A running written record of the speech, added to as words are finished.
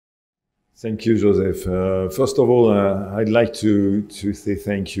Thank you, Joseph. First of all, I'd like to say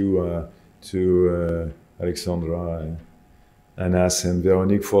thank you to Alexandra, Anas, and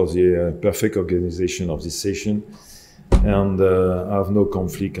Veronique for the perfect organization of this session, and I have no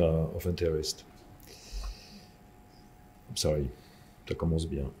conflict of interest. I'm sorry, ça commence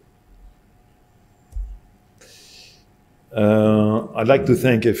bien. I'd like to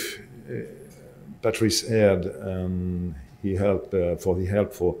thank Patrice Aird and he helped for the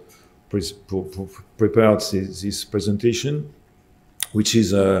help for prepared this presentation, which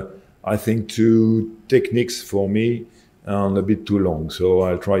is I think too techniques for me and a bit too long. So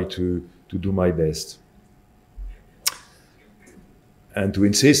I'll try to do my best and to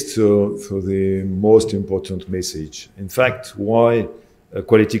insist for the most important message. In fact, why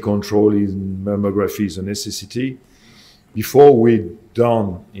quality control in mammography is a necessity. Before we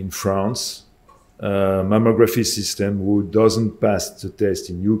done in France, mammography system who doesn't pass the test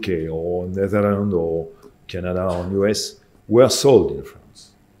in UK or Netherlands or Canada or US were sold in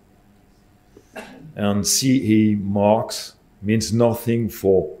France. And CE marks means nothing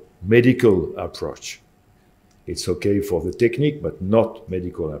for medical approach. It's okay for the technique, but not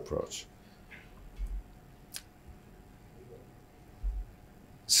medical approach.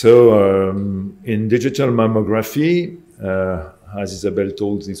 So in digital mammography, as Isabel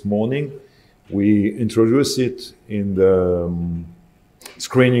told this morning, we introduced it in the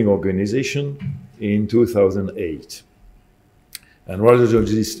screening organization in 2008. And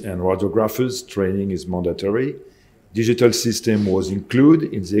radiologists and radiographers training is mandatory. Digital system was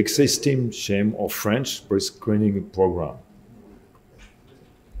included in the existing scheme of French pre-screening program.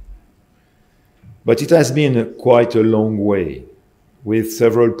 But it has been quite a long way with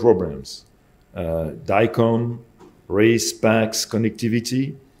several problems. DICOM, race, PACS,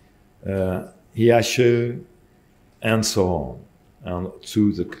 connectivity, IHE, and so on, and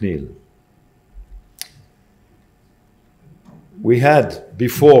to the CNIL. We had,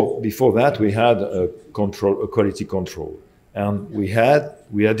 before that, we had a quality control, and we had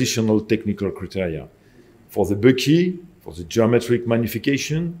additional technical criteria. For the Bucky, for the geometric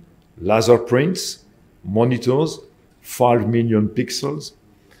magnification, laser prints, monitors, 5 million pixels,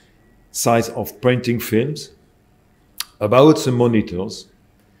 size of printing films. About the monitors,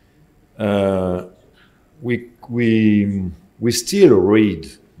 we still read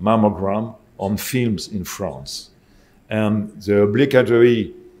mammogram on films in France. And the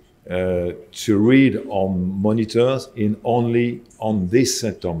obligatory to read on monitors in only on this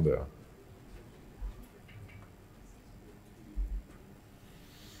September.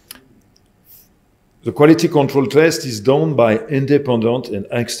 The quality control test is done by independent and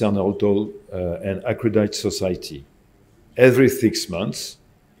external and accredited society. Every 6 months.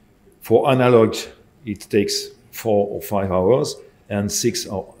 For analog, it takes 4 or 5 hours, and 6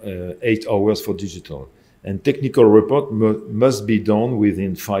 or 8 hours for digital. And technical report must be done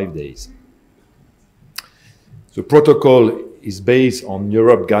within 5 days. The protocol is based on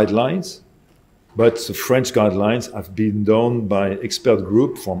Europe guidelines, but the French guidelines have been done by expert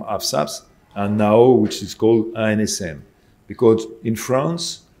group from AFSAPS, and now which is called ANSM. Because in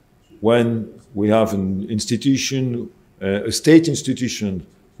France, when we have an institution, a state institution,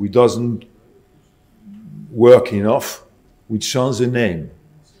 which doesn't work enough, we change the name.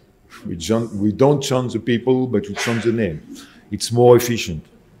 We don't change the people, but we change the name. It's more efficient.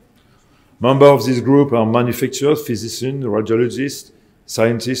 Members of this group are manufacturers, physicians, radiologists,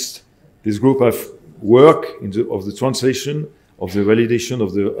 scientists. This group have worked of the translation of the validation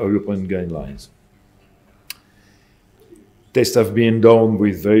of the European guidelines. Tests have been done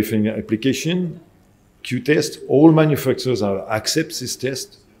with verifying application, Q-test. All manufacturers have accepted this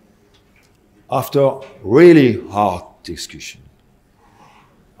test after really hard discussion.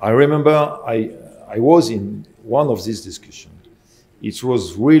 I remember I was in one of these discussions. It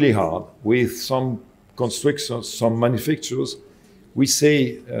was really hard with some constructors, some manufacturers. We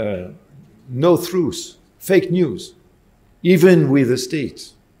say no truth, fake news, even with the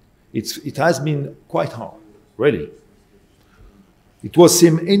state. It has been quite hard, really. It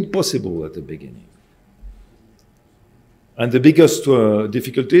seemed impossible at the beginning. And the biggest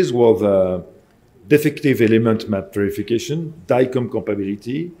difficulties were the defective element map verification, DICOM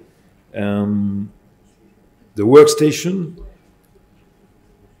compatibility, the workstation,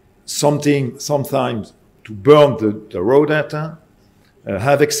 sometimes to burn the raw data,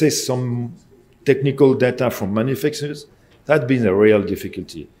 have access some technical data from manufacturers. That's been a real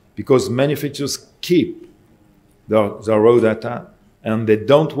difficulty because manufacturers keep the raw data and they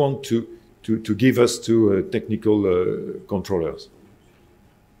don't want to give us to technical controllers.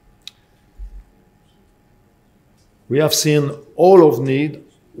 We have seen all of need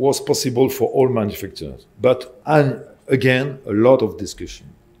was possible for all manufacturers. But again, a lot of discussion.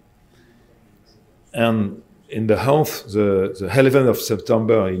 And in the health, the 11th of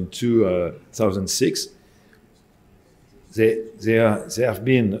September in 2006, they have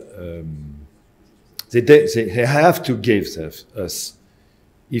been, they have to give us.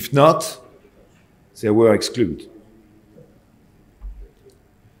 If not, they were excluded.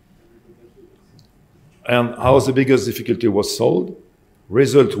 And how the biggest difficulty was solved?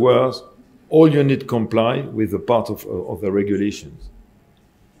 Result was all units comply with the part of the regulations.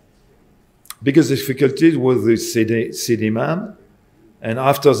 Biggest difficulty was the CDMAM, and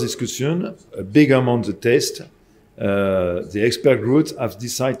after discussion, a big amount of test, the expert groups have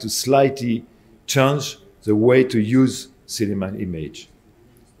decided to slightly change the way to use CDMAM image.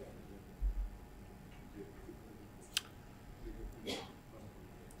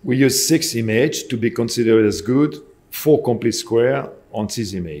 We use 6 images to be considered as good, 4 complete square on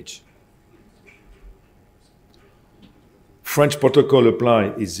 6 images. French protocol apply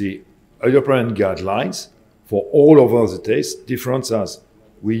is the European guidelines for all over the tests. Difference as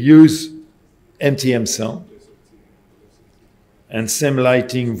we use MTM cell and same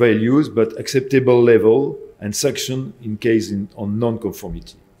lighting values, but acceptable level and section in case on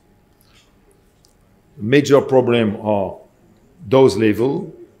non-conformity. Major problem are dose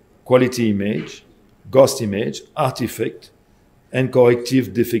level, quality image, ghost image, artifact, and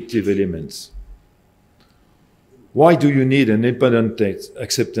corrective defective elements. Why do you need an independent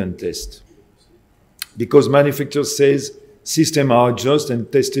acceptance test? Because manufacturer says systems are adjusted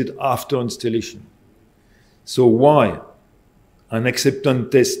and tested after installation. So why an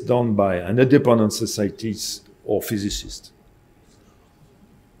acceptance test done by an independent societies or physicist?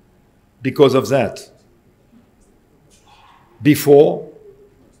 Because of that, before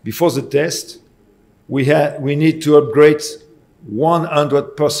the test, we need to upgrade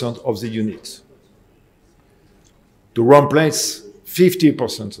 100% of the units to replace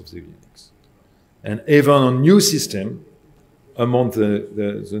 50% of the units. And even on new system, among the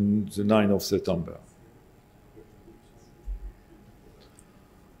 9th of September.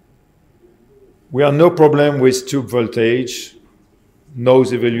 We have no problem with tube voltage,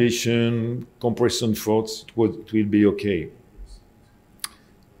 noise evaluation, compression force, it will be okay.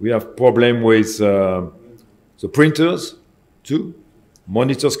 We have problem with the printers, too,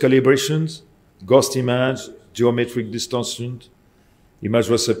 monitors calibrations, ghost image, geometric distortion, image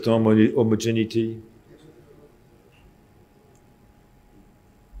receptor homogeneity.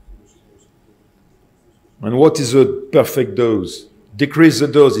 And what is a perfect dose? Decrease the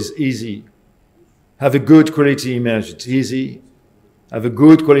dose is easy. Have a good quality image, it's easy. Have a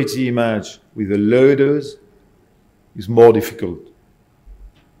good quality image with a low dose is more difficult.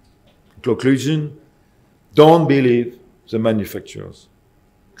 Conclusion, don't believe the manufacturers.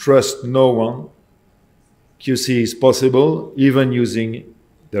 Trust no one. QC is possible, even using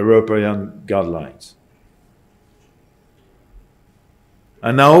the European guidelines.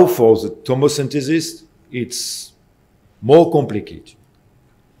 And now for the tomosynthesis, it's more complicated.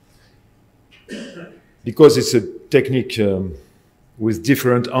 Because it's a technique with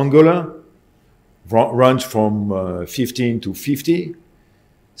different angular, range from 15 to 50,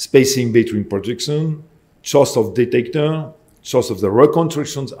 spacing between projection, choice of detector, choice of the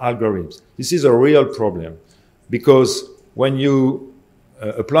reconstruction algorithms. This is a real problem because when you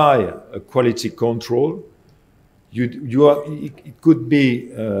apply a quality control, it could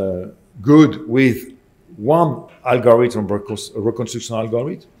be good with one algorithm, reconstruction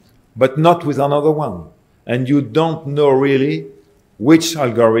algorithm, but not with another one. And you don't know really which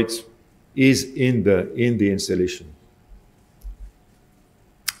algorithm is in the installation.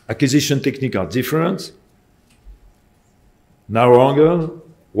 Acquisition techniques are different. Narrow angle,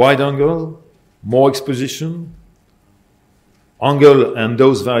 wide angle, more exposition, angle and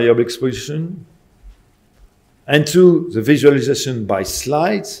dose variable exposition, and two, the visualization by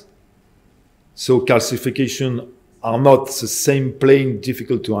slides. So calcification are not the same plane,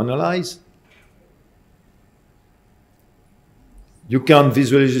 difficult to analyze. You can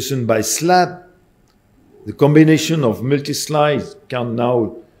visualization by slab. The combination of multi-slides can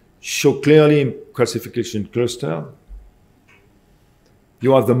now show clearly calcification cluster.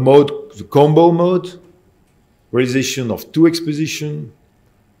 You have the mode, the combo mode, realization of two exposition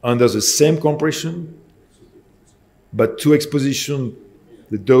under the same compression, but two exposition,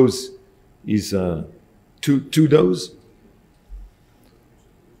 the dose is two dose.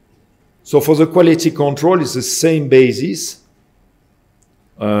 So for the quality control, it's the same basis.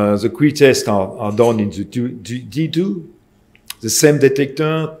 The pre-tests are done in the D2, the same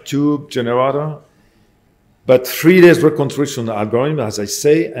detector, tube, generator. But 3 days reconstruction algorithm, as I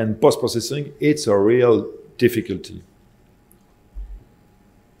say, and post-processing, it's a real difficulty.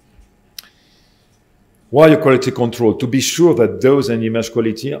 Why quality control? To be sure that dose and image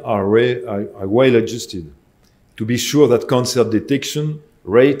quality are well adjusted. To be sure that cancer detection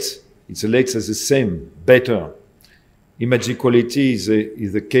rate is the same, better. Imaging quality is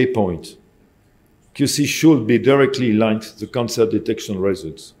the key point. QC should be directly linked to the cancer detection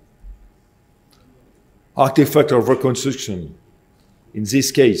results. Artifact of reconstruction. In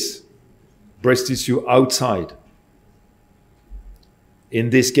this case, breast tissue outside. In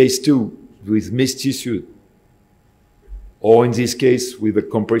this case too, with mixed tissue. Or in this case, with a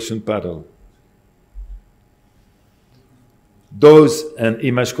compression pattern. Dose and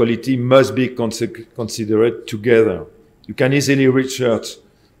image quality must be considered together. You can easily research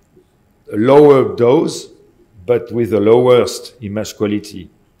a lower dose, but with the lowest image quality,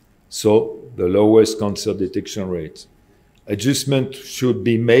 so the lowest cancer detection rate. Adjustment should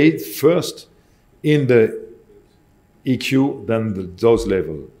be made first in the EQ, then the dose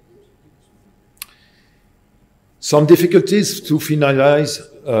level. Some difficulties to finalize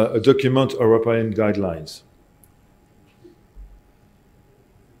a document European guidelines.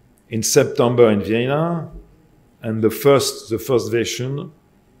 In September in Vienna, and the first version,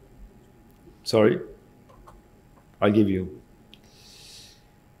 sorry, I'll give you.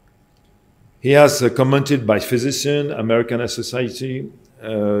 He has commented by physician, American Society,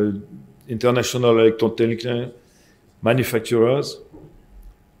 international electrotechnical manufacturers.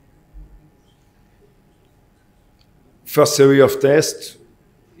 First series of tests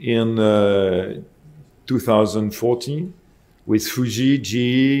in 2014 with Fuji,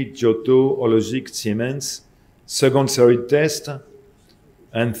 GE, Giotto, Hologic, Siemens. Second series test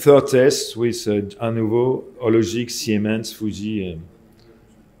and third test with Anuvo, Hologic, Siemens, Fuji.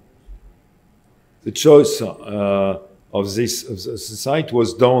 The choice of the site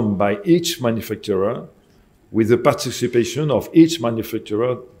was done by each manufacturer with the participation of each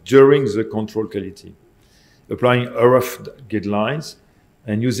manufacturer during the control quality, applying rough guidelines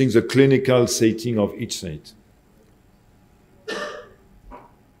and using the clinical setting of each site.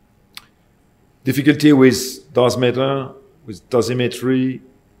 Difficulty with dosimeter, with dosimetry,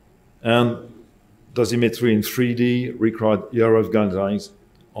 and dosimetry in 3D required rough guidelines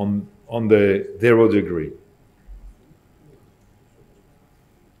on the 0 degree.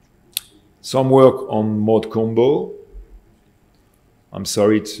 Some work on mode combo. I'm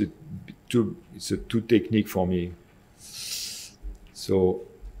sorry, it's a too technique for me. So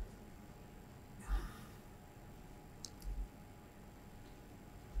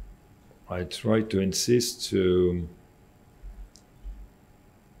I try to insist to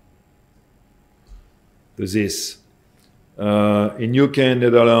this. In UK and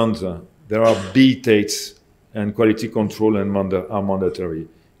Netherlands, there are B tests and quality control and are mandatory.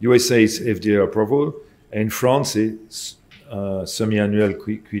 USA is FDA approval, and in France it's semi-annual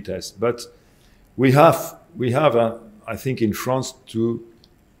quick test. But we have I think in France to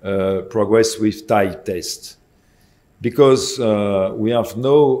progress with type test, because we have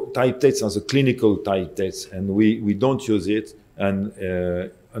no type test as a clinical type test, and we don't use it, and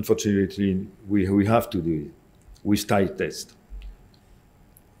unfortunately we have to do it with type test.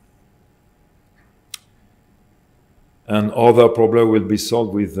 And other problem will be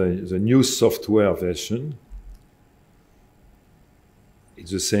solved with the new software version.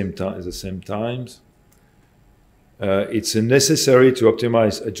 It's the same time. It's necessary to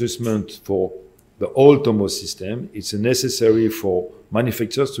optimize adjustment for the whole tomo system. It's necessary for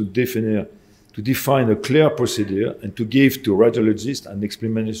manufacturers to define a clear procedure and to give to radiologists an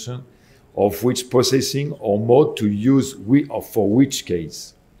explanation of which processing or mode to use for which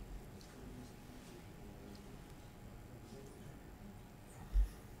case.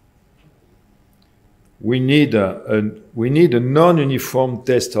 We need a non-uniform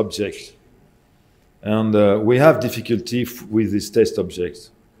test object, and we have difficulty with this test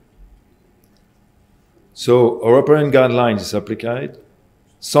object. So European guidelines is applied.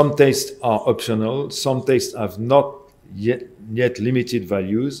 Some tests are optional. Some tests have not yet limited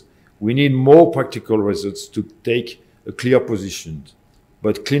values. We need more practical results to take a clear position.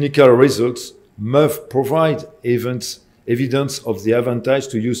 But clinical results must provide evidence of the advantage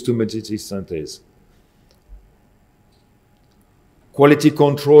to use tomosynthesis. Quality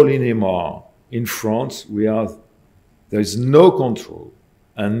control in MR. In France, there is no control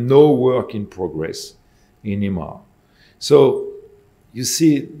and no work in progress in MR. So you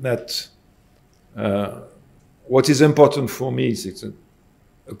see that what is important for me is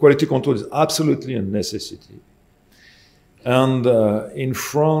quality control is absolutely a necessity. And in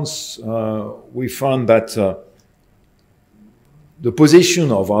France, we found that the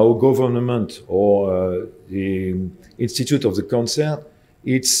position of our government or the Institute of the Cancer,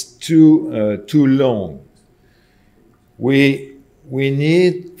 it's too long. We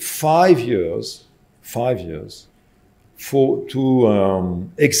need 5 years to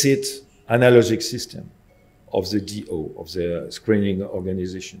exit analogic system of the DO, of the screening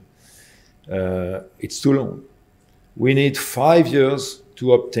organization. It's too long. We need 5 years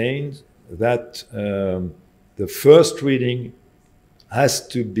to obtain that the first reading has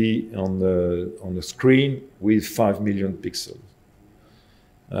to be on the screen with 5 million pixels.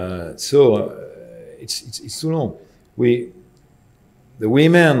 It's too long. The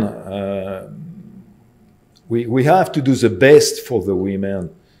women, we have to do the best for the women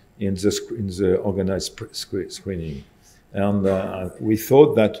in the organized screening, and we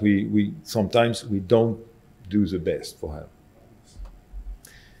thought that we sometimes we don't do the best for her.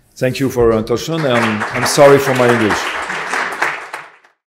 Thank you for your attention, and I'm sorry for my English.